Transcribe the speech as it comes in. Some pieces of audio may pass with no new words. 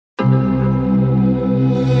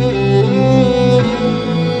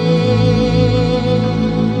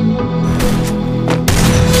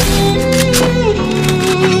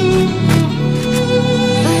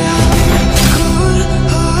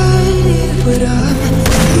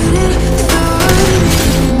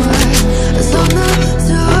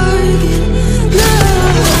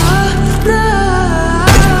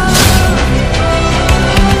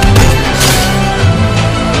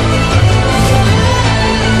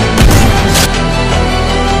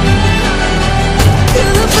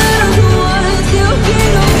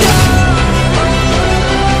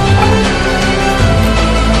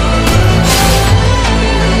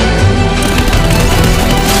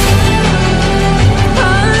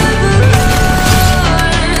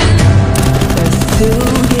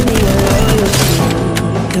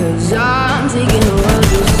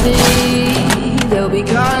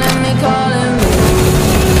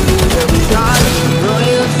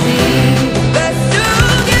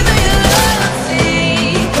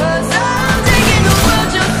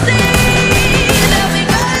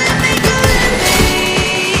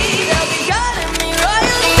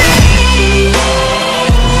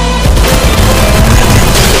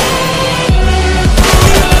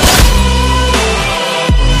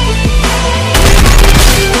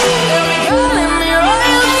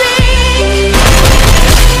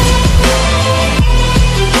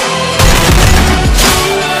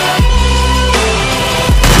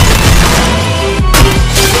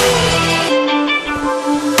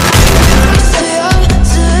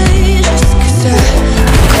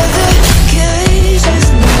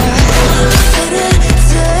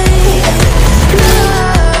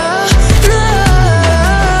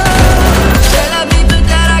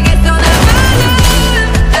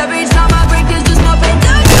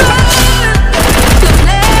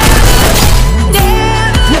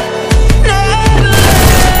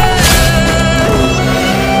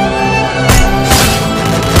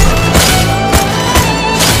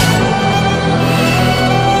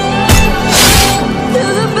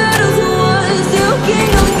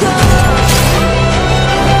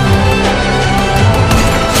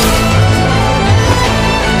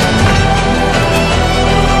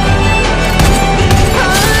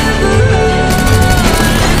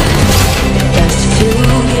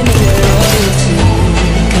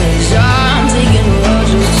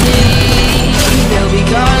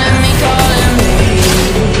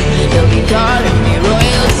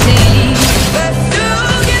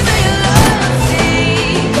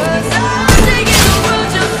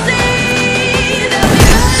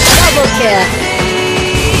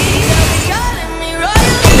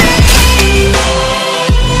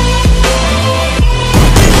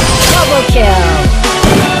kill.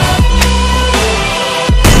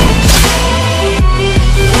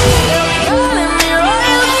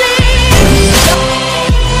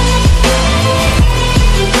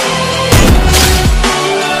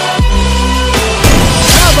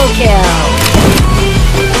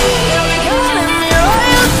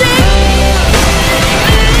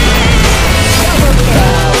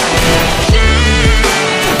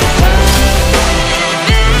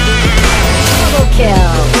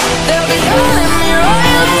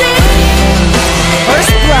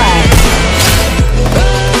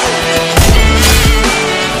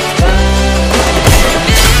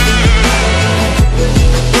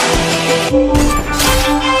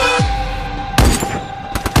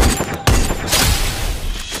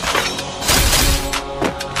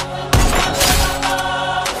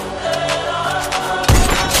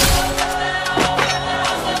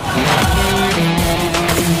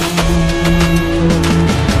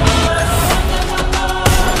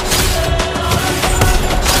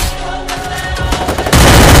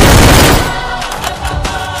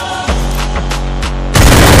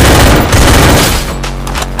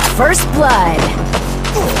 First blood.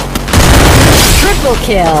 Triple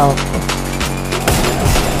kill.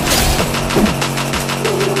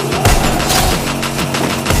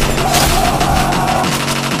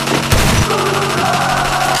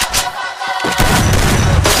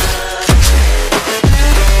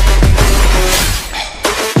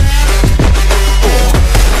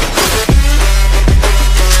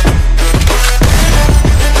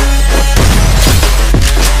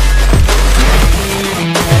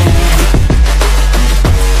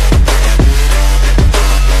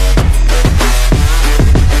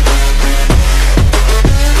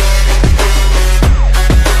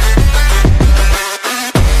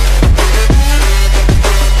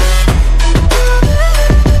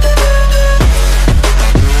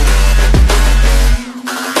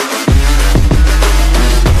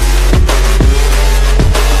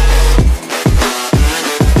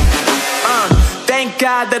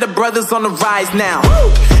 God that the brothers on the rise now. Woo!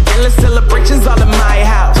 Endless celebrations all in my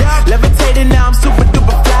house. Levitating now, I'm super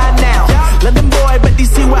duper fly now. London boy, but they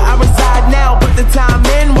see where I reside now. Put the time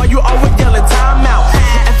in while you always yelling time out.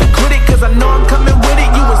 And for quit it, cause I know I'm coming with it.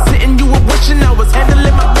 You were sitting, you were wishing I was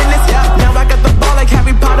handling my business. Now I got the ball like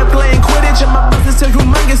Harry Potter playing Quidditch. And my business so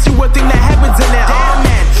humongous, you would think that happens in it. Damn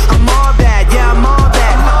man, I'm all that, yeah I'm all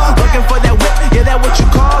that. Looking for that whip, yeah that what you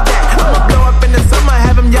call that. I'ma blow up in the summer,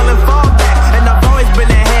 have him yelling fall back. And I've always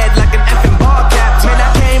been ahead like an effing ball cap. Man, I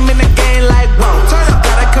came in the game like whoa.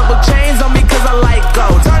 Got a couple chains on me cause I like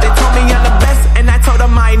gold. They told me I'm the best and I told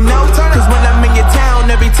them I know. Cause when I'm in your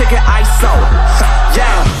town, every ticket I sold.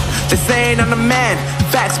 Yeah, they saying I'm the man.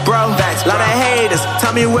 Facts bro, lot of haters,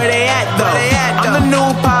 tell me where they at though. I'm the new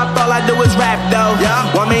pop, all I do is rap though.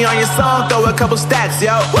 Want me on your song, throw a couple stacks,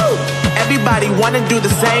 yo. Woo! Everybody wanna do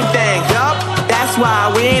the same thing, yup. That's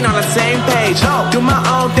why we ain't on the same page. Do my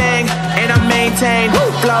own thing, and I maintain.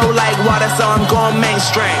 Flow like water, so I'm going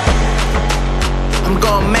mainstream. I'm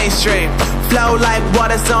going mainstream. Flow like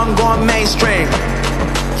water, so I'm going mainstream.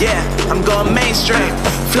 Yeah, I'm going mainstream.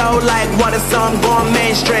 Flow like water, so I'm going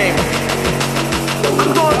mainstream.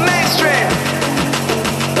 I'm going mainstream.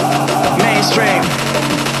 Mainstream.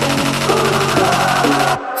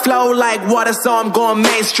 Flow like water, so I'm going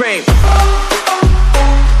mainstream.